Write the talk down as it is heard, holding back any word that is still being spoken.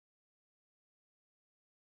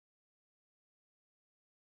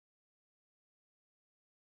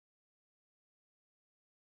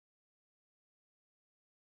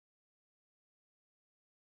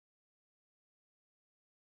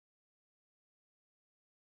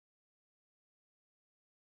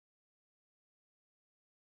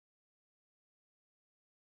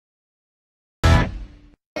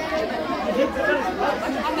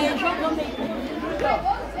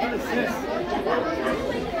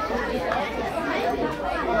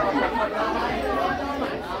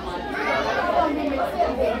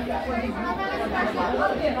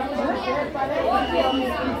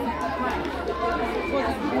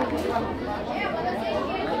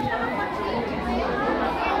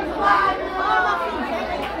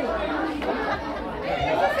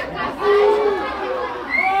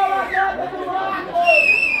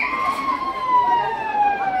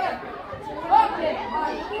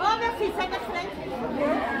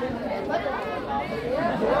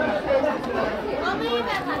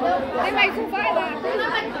Tem mais um, vai lá.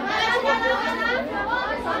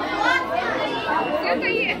 Senta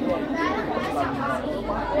aí.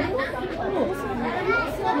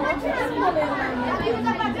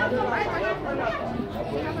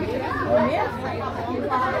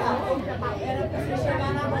 Era pra você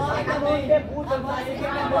chegar na bola, acabou em debuta, vai que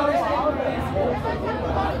acabou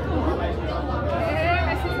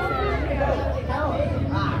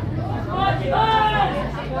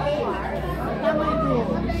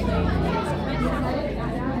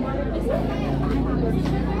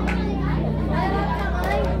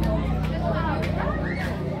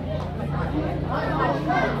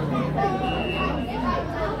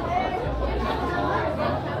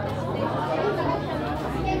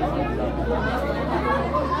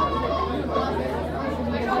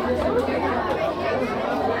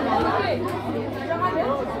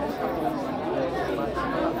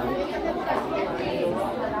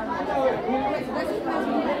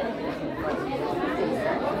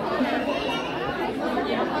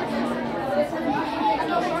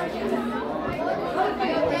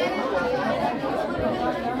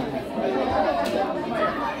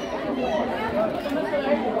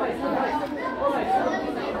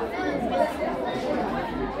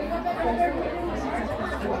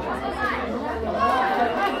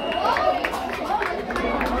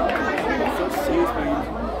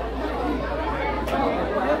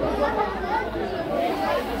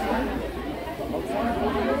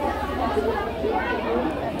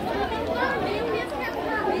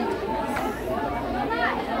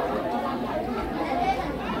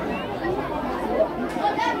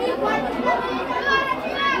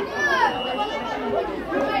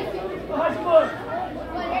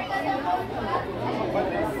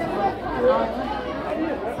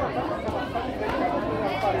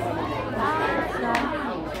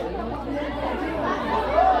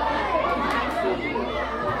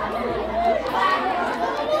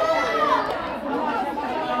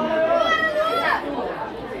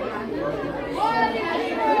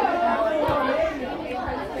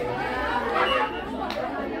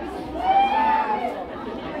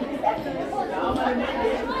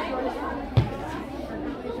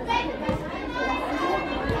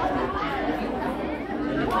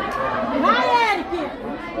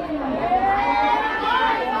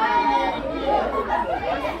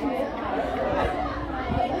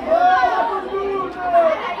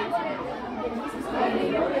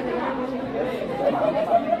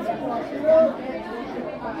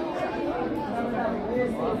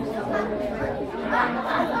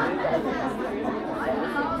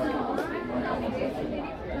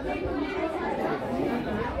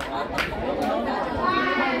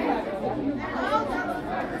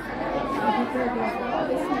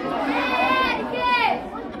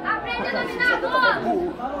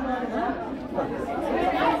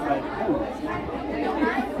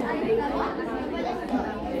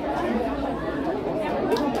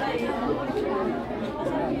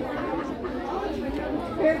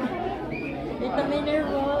Ele também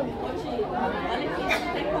nervoso.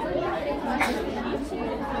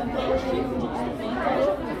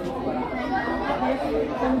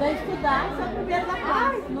 Quando vai estudar, só o primeiro da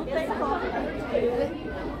classe, não tem como.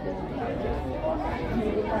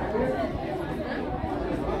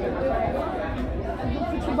 O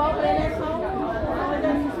futebol para ele é só uma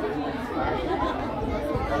exercício de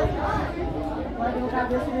pode colocar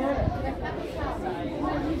desse mesmo.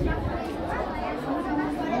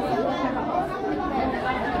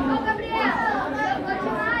 Ô, Gabriel, jogou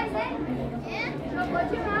demais, hein? Jogou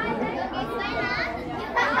demais, hein? Joguei sem nada.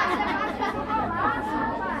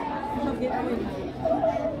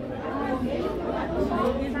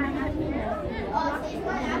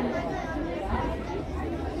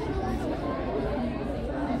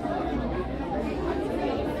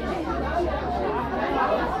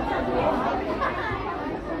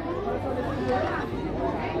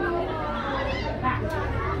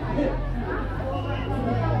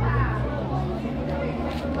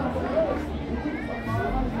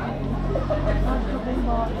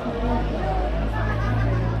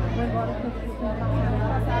 Vou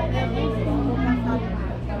embora.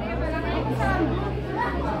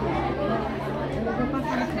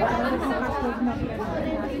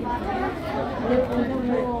 depois eu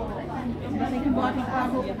vou ter que ir embora com a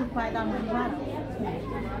roupa do pai da mãe do varão.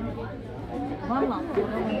 Vamos lá.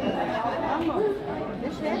 Vamos.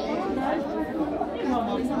 Deixa eu ir.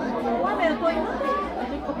 Ué, eu tô indo. Eu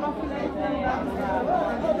tenho que comprar um filé.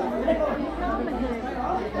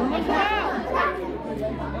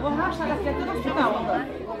 Eu vou rachar daqui até no final.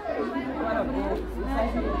 Agora eu vou.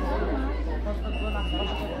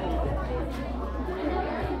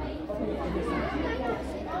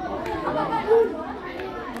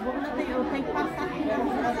 Eu tenho que passar aqui.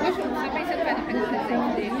 Você pensa que vai pegar o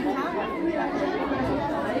presente dele?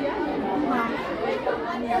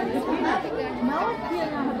 Não aqui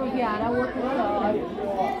na rodoviária, a outra lá.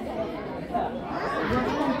 Vou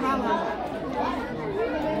comprar lá.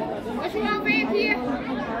 Ô, João, vem aqui.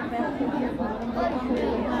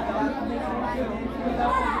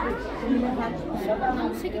 Não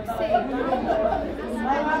sei o que sei.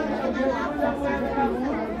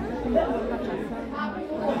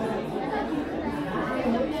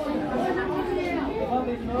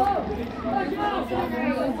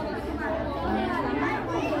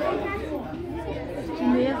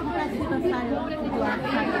 Mesmo que a Cida saia do lado,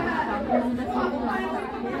 saia do carro, ainda fica do lado.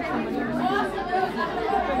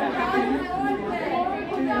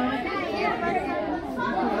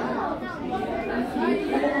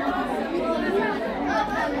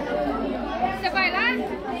 Você vai lá?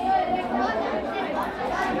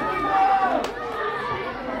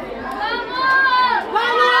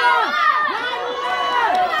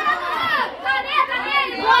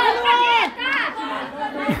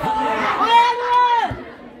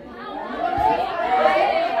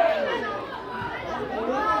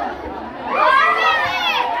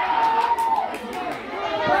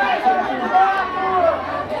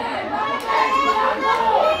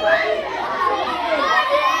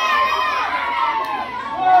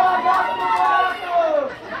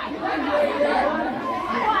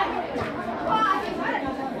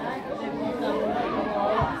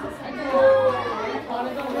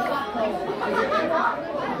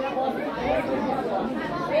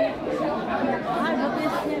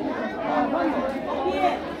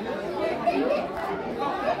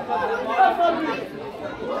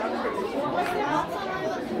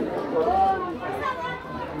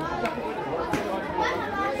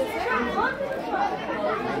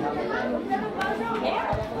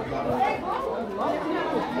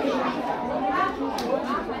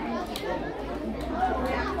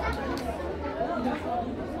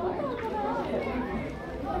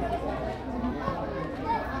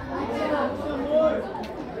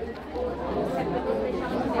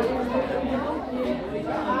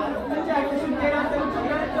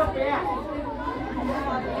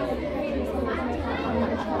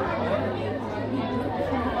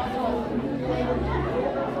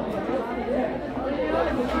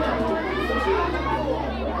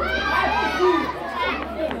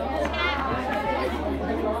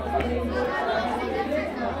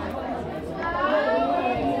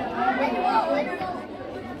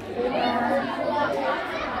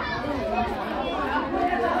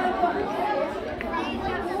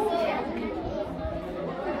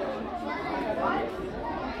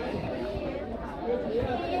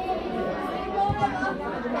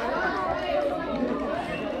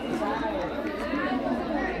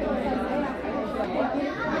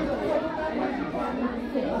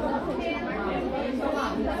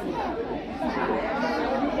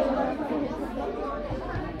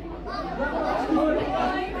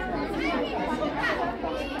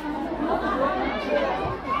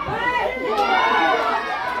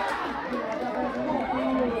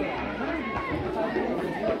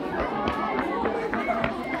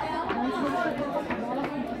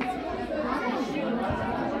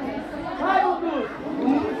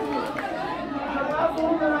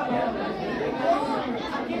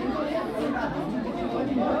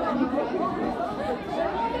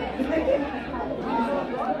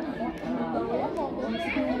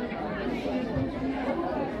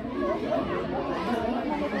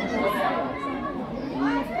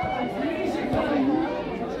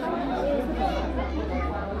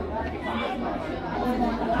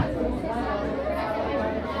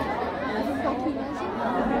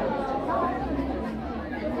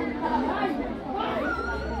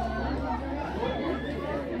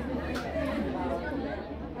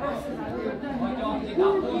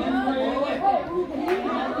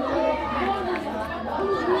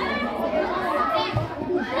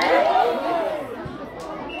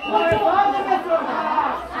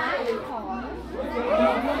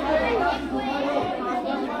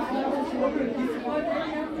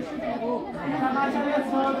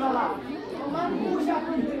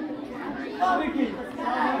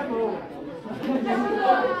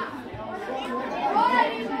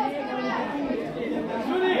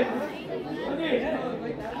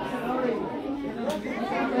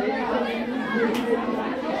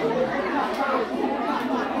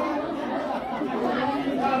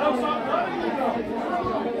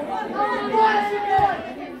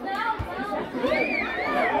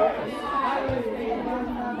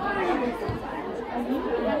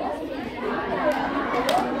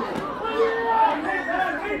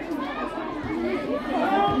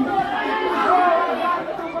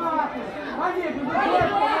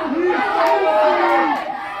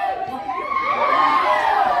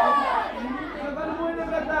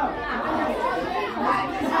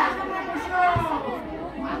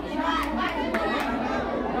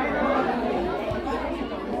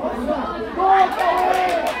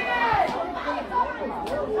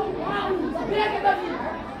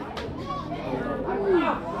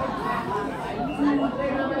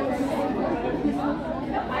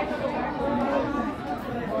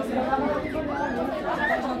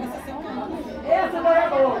 Essa daí é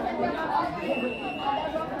boa.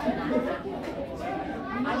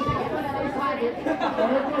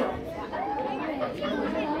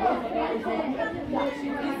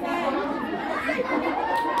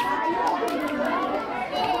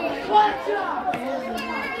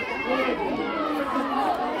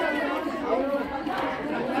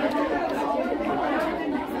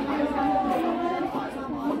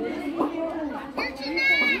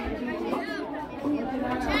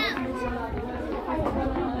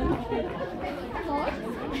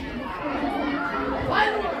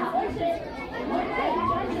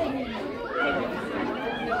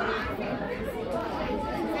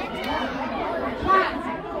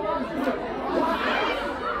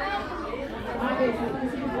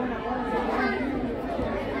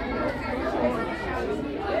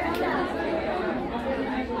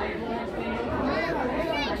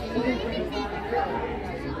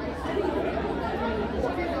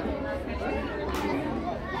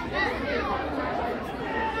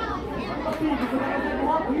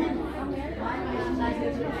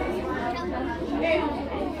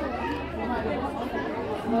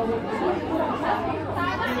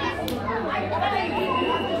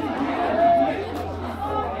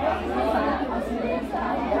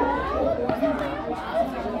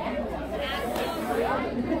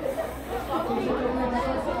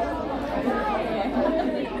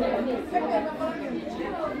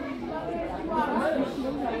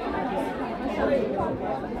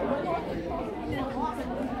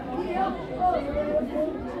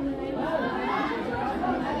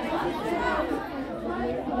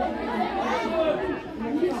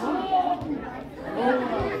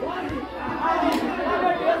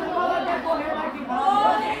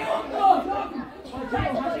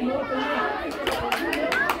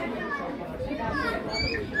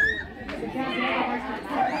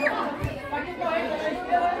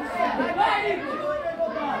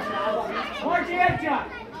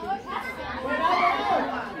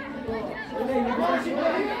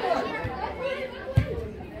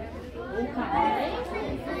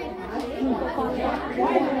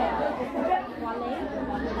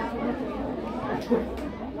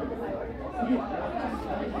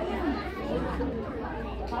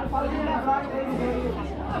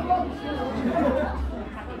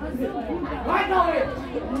 Vai, Cauê!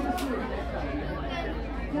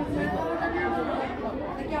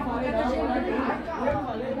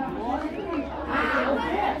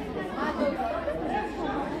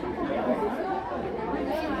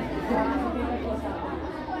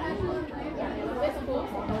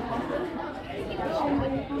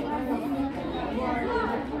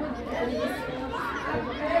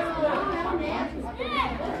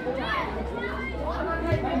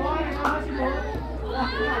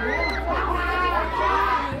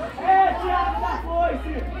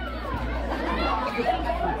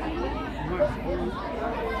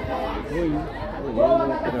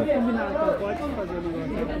 Combinado, então pode fazer o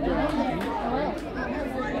negócio.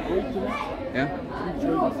 8, né? É?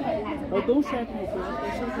 28. Eu dou um cheque no plano,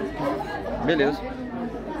 deixa eu. Beleza.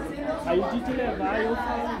 Aí o dia de levar eu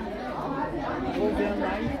falo, vou vendo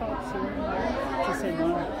lá e falo pro senhor essa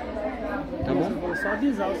semana. Tá bom? Vou só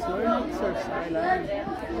avisar o senhor, né, que o senhor sai lá.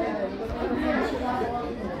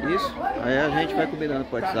 Isso. Aí a gente vai combinando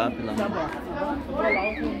com o WhatsApp lá. Tá bom. Eu vou lá,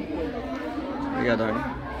 eu vou. Obrigado,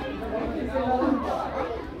 Arne.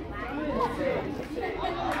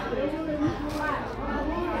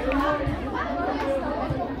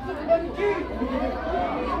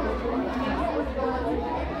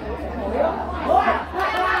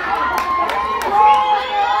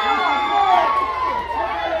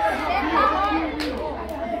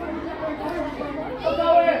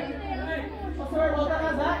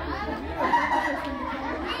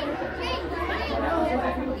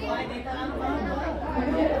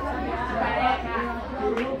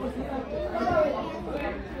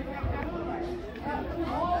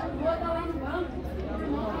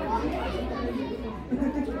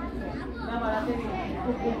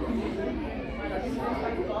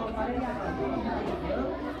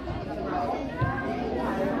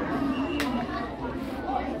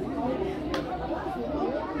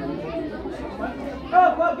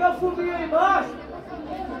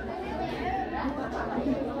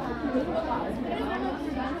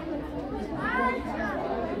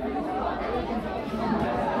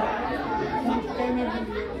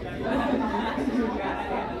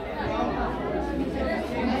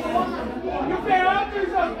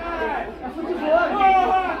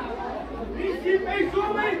 Mais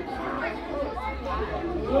uma, hein?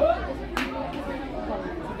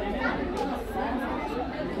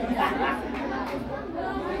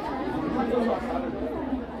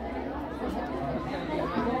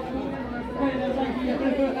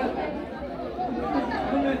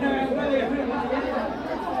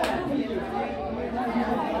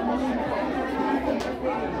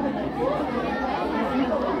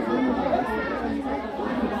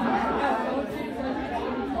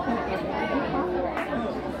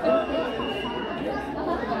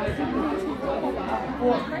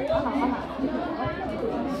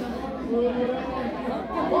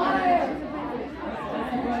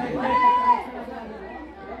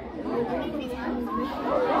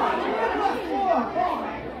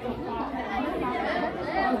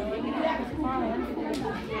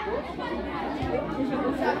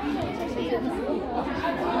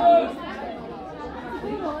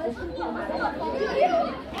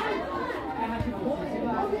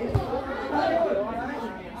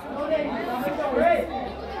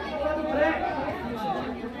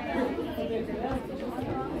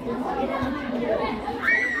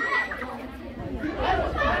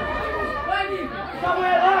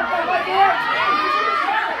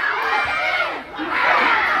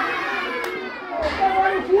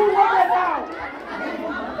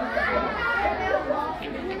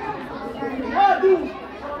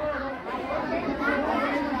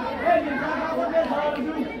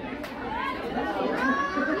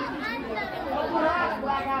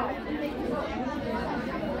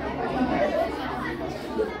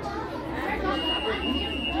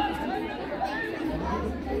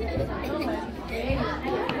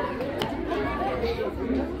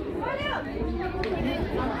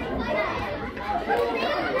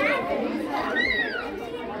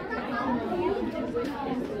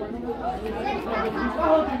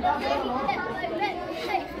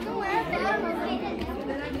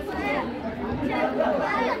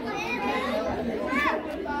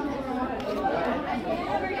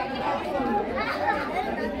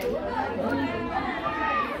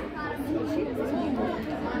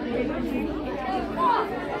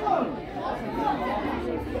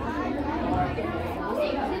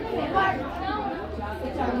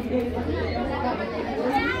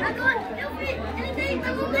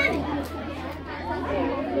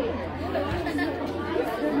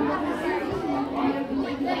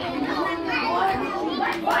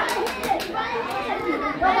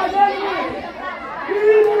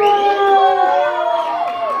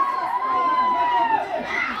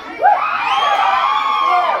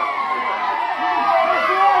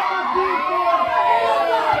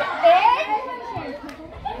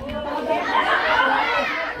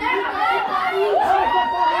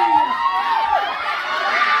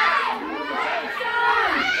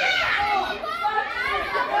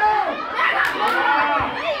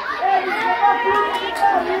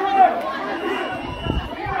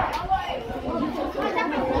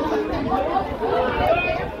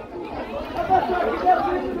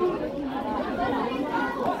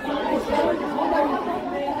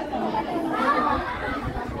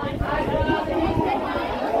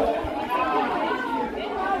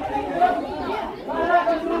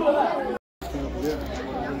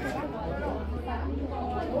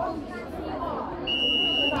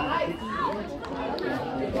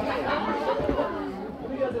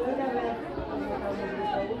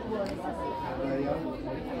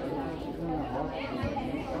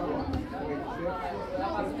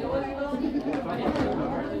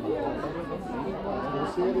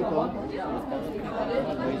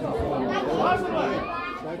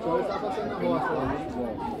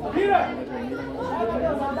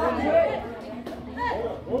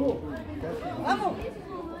 Vamos!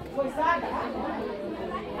 Foi saca!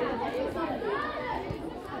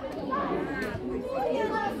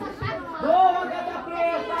 Boa, gata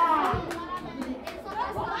preta!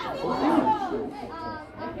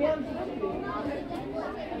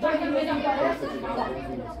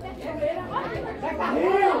 Vai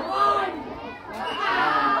carrinho!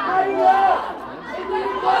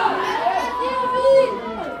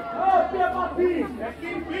 É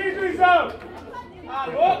quem fiz, Luizão!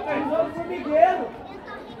 Alô, pisou no formigueiro!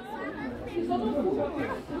 Pisou no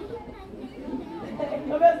formigueiro!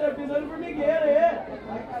 Ô, mestre, pisou no formigueiro aí!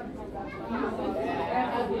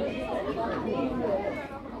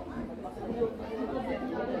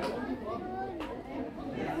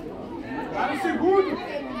 Tá no segundo!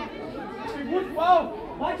 Segundo pau!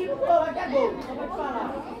 Bate no gol, vai que é gol! Só pode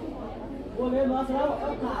falar! O goleiro nosso é o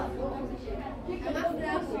cara!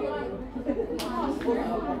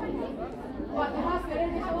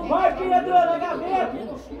 Vai que entrou na gaveta!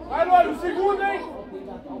 Vai, Lório, o segundo, hein?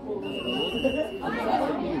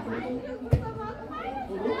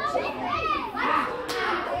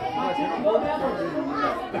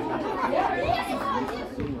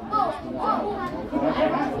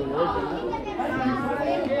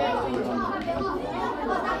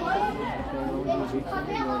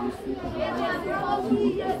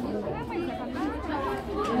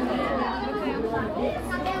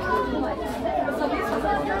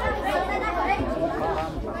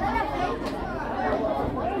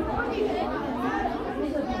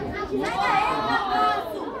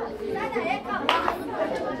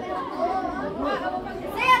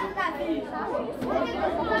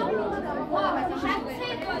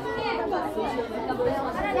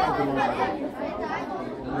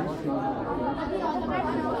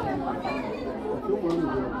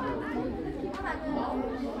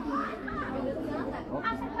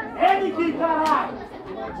 Ele que caralho!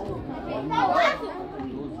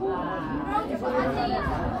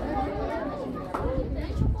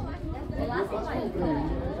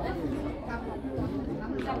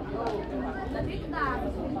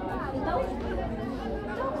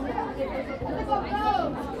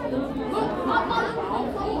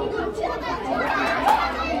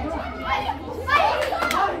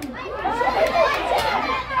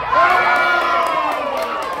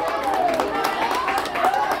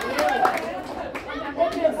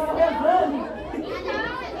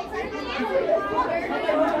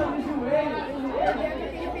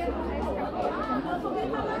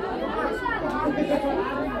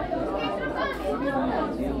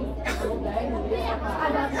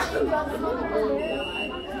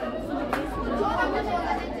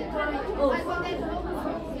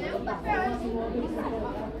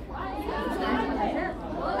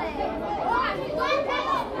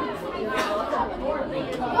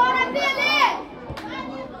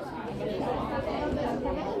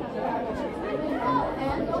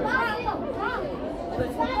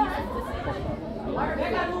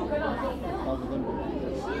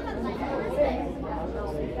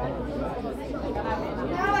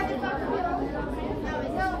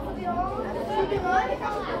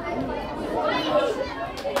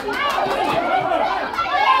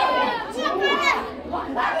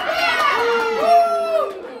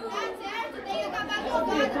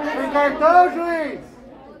 Tem cartão, juiz!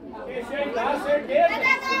 Esse aí dá certeza.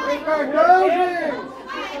 Tem cartão, juiz!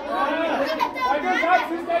 Pode usar o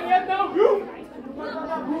sisteminha não, viu?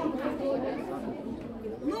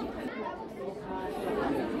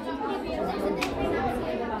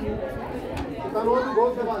 Tá no outro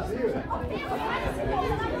gol, tá vazio.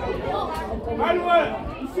 Vai, Luan!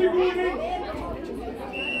 Um segundo, hein?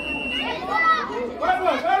 Vai,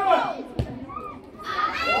 Luan! Vai, Luan!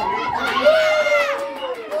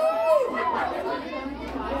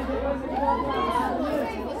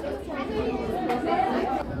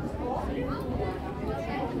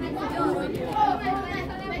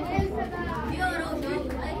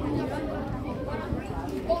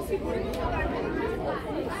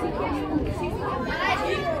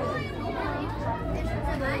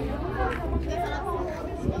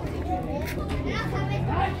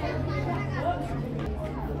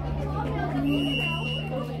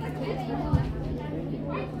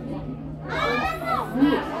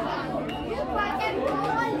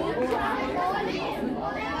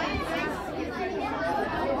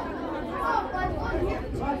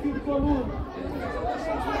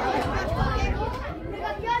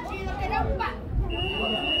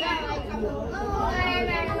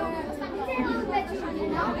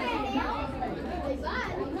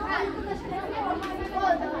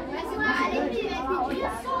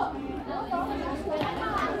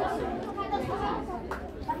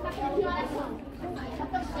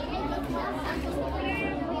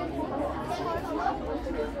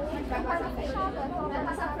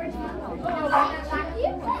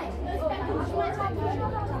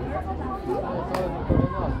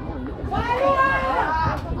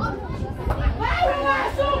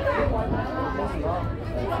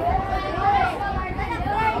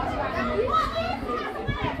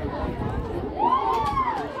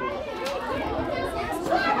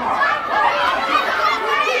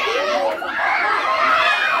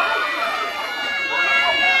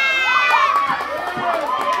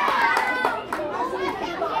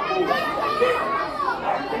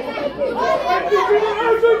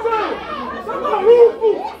 Tá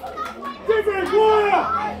maluco? Sem vergonha!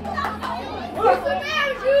 Isso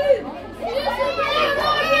mesmo, juiz! Isso mesmo!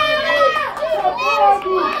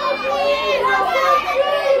 Safado!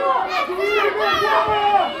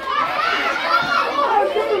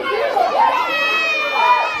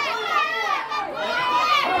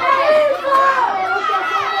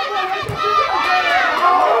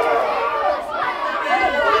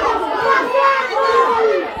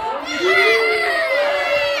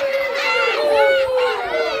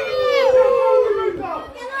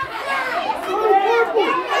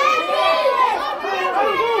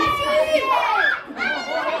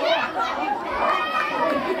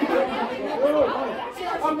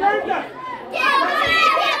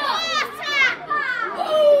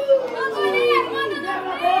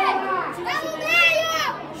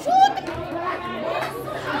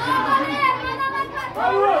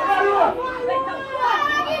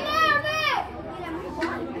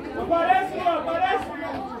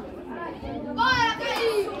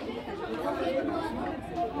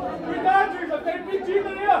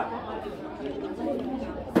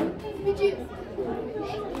 Pedido.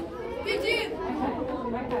 Pedido.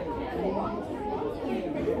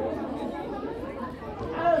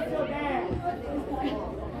 Ah, seu Dé.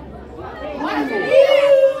 Bora,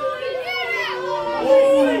 Felipe!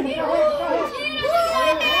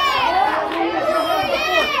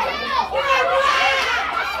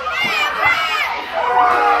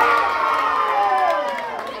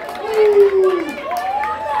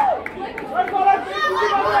 Vai falar que você vai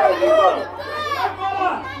falar. Vai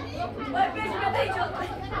falar. Vai, beijo, meu dente.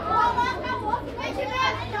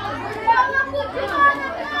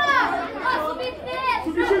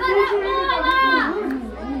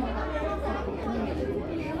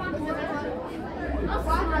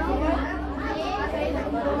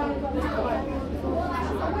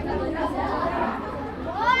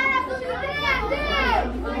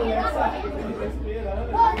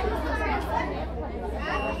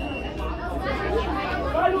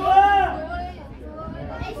 Vai, Luan.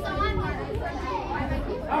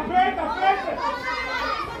 Aperta, aperta.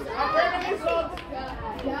 Aperta quem solta.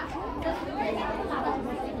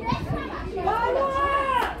 Vai,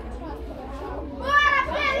 Luan. Bora,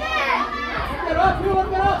 Pelé! Lateral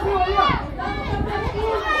a fio aí, ó.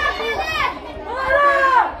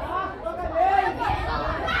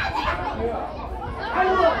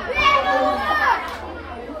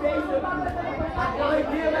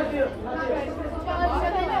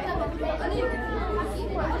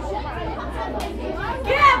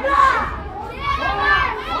 Quebra!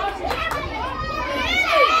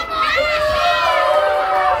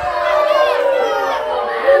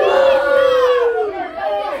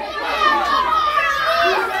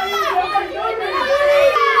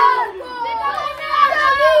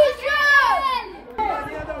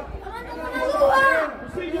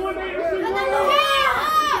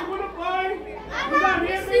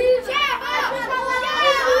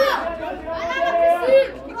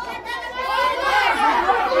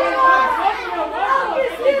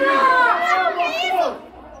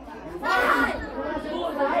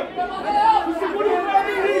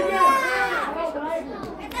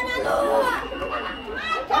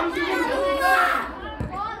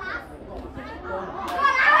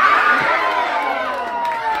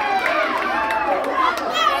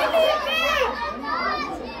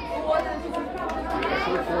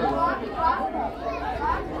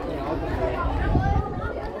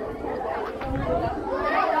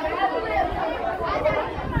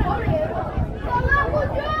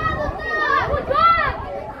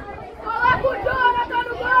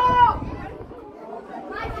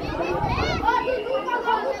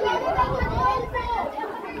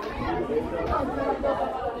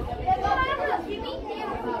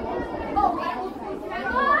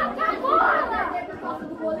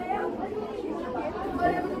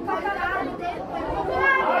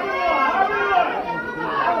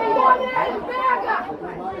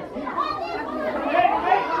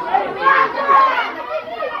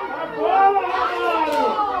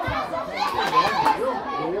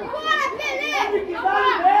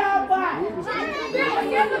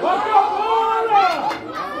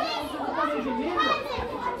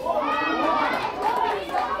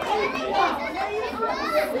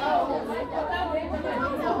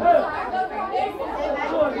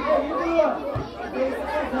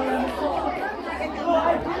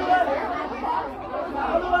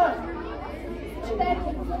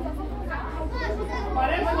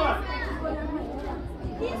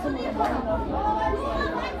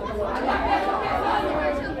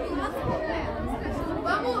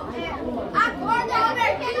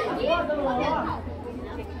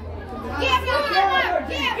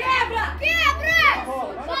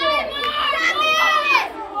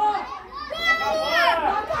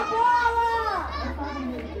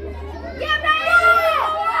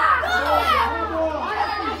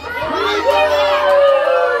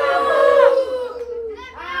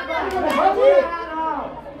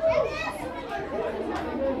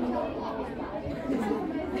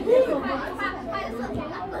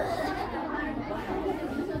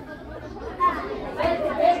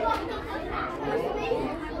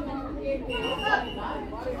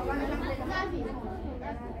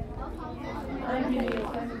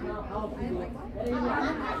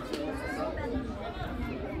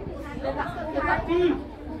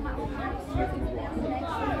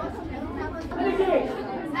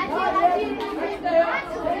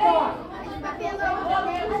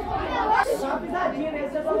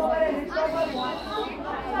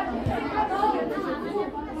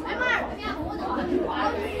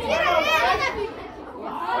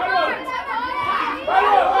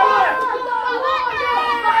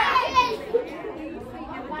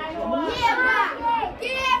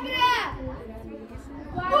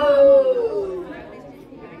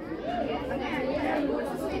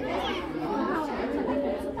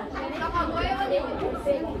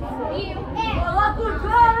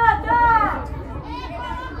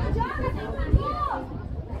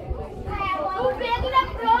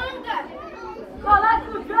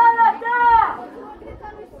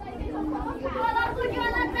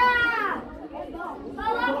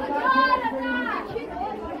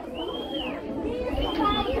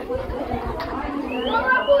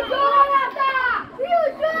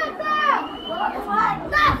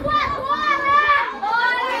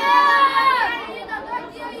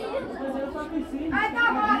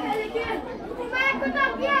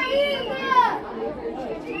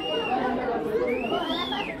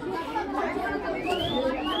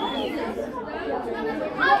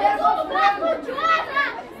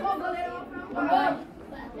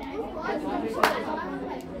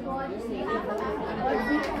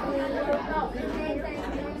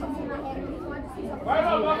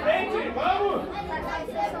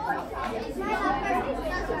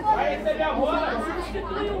 Vai receber a bola.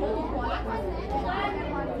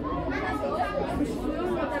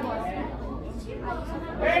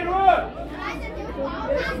 Vem, Lu!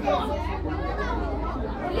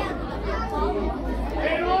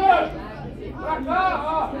 Vem, Lu! Pra cá,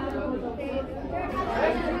 ó!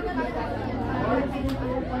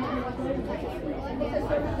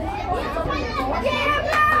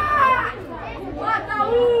 Bota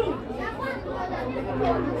um!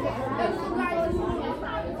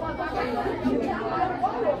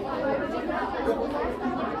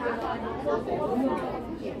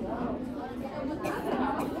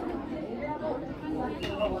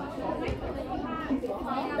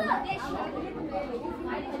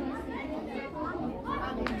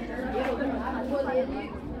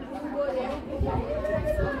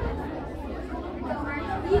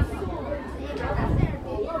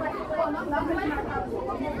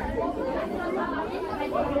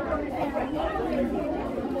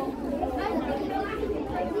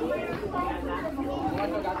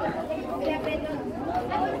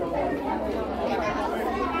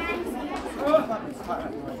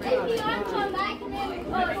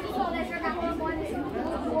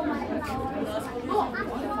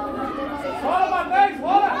 Bola, Matheus,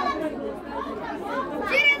 bola!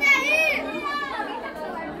 Tira daí!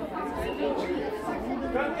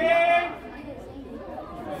 Cantinho!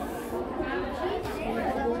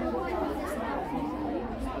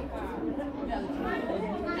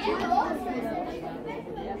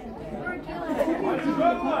 Olha o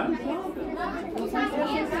jogo, mano!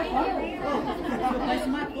 Nós se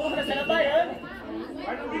matou, mas era baiano.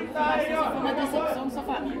 Vai no bico tá aí, ó! Uma decepção da sua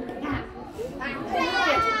família.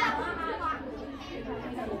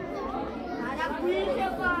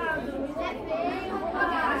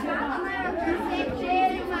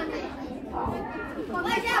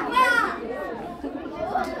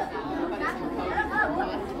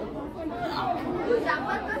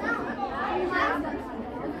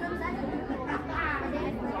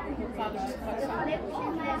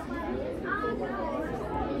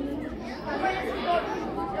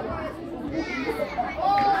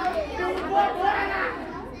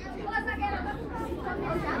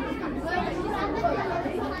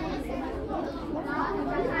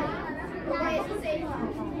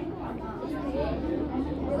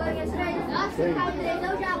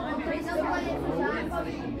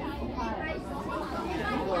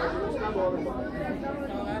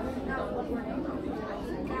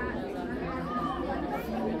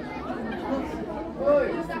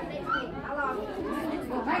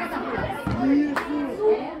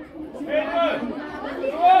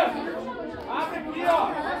 Abre aqui, ó.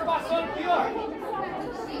 Tá passando aqui, ó.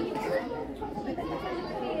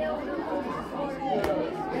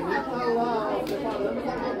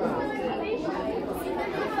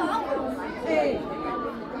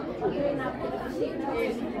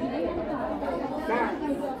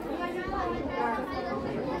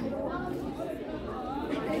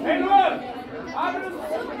 Vem, Luan! Abre o...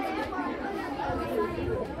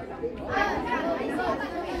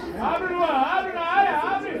 Abre, Luan! Abre na área!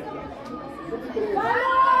 Abre!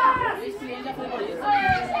 Esse já foi por isso.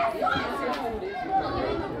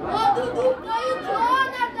 Ô, Dudu, põe o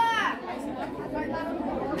Jonathan!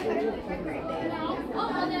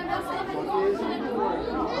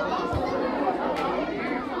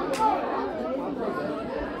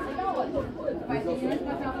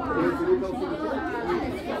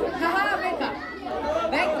 Vem cá.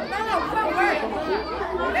 Vem. Não, por favor.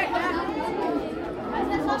 Vem cá.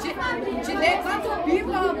 Te dei 4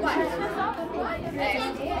 pipas, rapaz.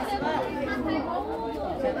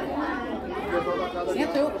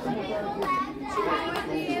 Senta eu.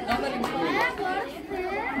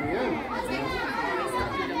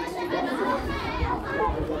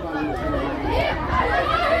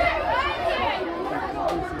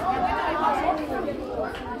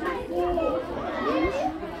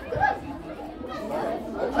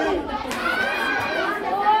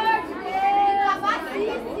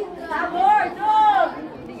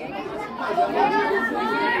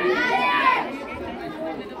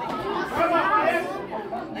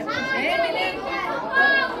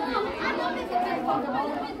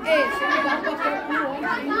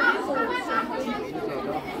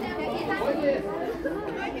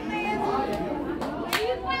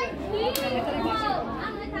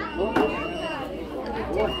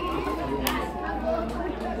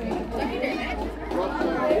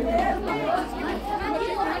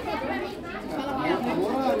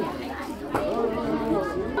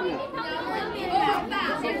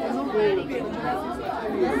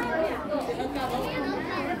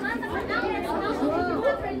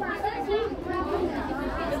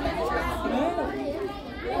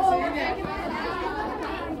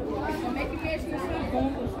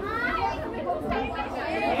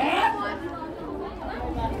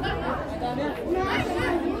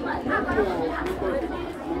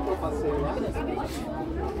 Não passei lá.